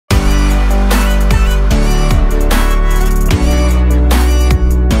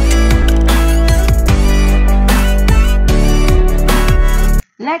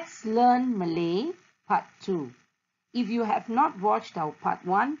Learn Malay Part 2. If you have not watched our Part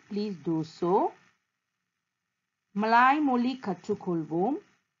 1, please do so. Malay மொழி கற்றுக்கொள்வோம்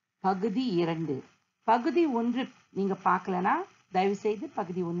பகுதி 2. பகுதி 1 நீங்க பார்க்கலனா தயவு செய்து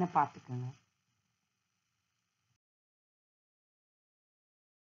பகுதி 1 பார்த்துக்கங்க.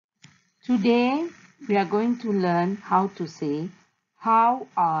 Today we are going to learn how to say how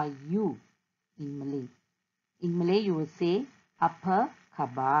are you in Malay. In Malay you will say apa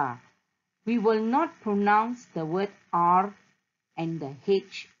khabar. We will not pronounce the word R and the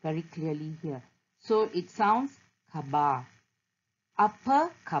H very clearly here. So it sounds khabar. Apa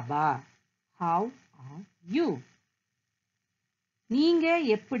khabar. How are you? நீங்க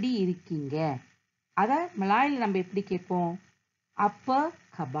எப்படி இருக்கீங்க? அத மலாயில நம்ம எப்படி கேட்போம்? apa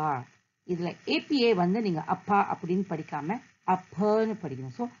khabar. இதுல APA வந்து நீங்க அப்பா அப்படின்னு படிக்காம அப்பன்னு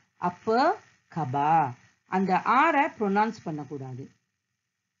படிக்கணும். So apa khabar. அந்த R pronounce பண்ணக்கூடாது.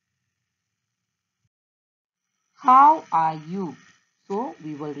 How are you? So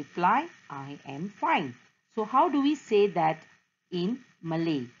we will reply, I am fine. So how do we say that in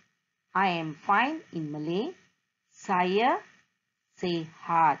Malay? I am fine in Malay. Saya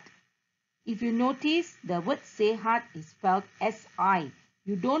sihat. If you notice, the word sihat is spelled S-I.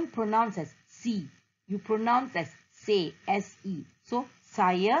 You don't pronounce as C. You pronounce as say, S-E. So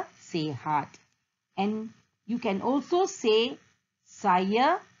saya sihat. And you can also say saya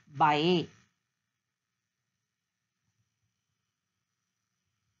baik.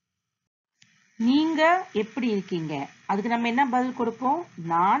 நீங்க எப்படி இருக்கீங்க? அதுக்கு நம்ம என்ன பதில் கொடுப்போம்?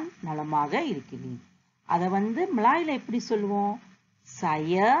 நான் நலமாக இருக்கிறேன். அத வந்து மலாயில எப்படி சொல்லுவோம்?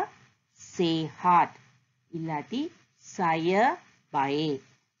 saya sihat இல்லாட்டி saya baik.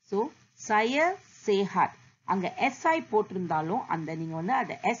 So saya sihat. அங்க SI போட்டிருந்தாலும் அந்த நீங்க வந்து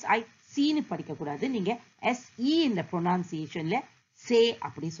அத SI C னு படிக்க கூடாது. நீங்க SE இந்த pronunciationல say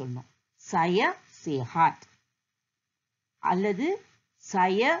அப்படி சொல்லணும். saya sihat. அல்லது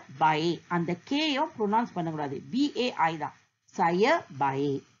saya baik. அந்த K யோ pronounce பண்ணக்கூடாது. BAI தான். saya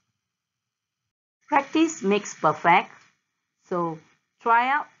baik. Practice makes perfect. So try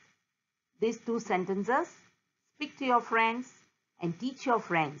out these 2 sentences. Speak to your friends and teach your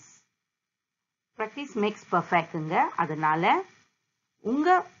friends. Practice makes perfect. அதனால உங்க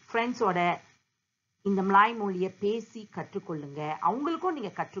ஃப்ரெண்ட்ஸோட இந்த மலாய் மொழியை பேசி கற்றுக்கொள்ளுங்க. அவங்களுக்கும்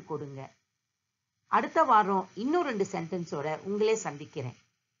நீங்க கற்றுக் கொடுங்க. அடுத்த வாரம் இன்னும் 2 சென்டென்ஸோட உங்களே சந்திக்கிறேன்.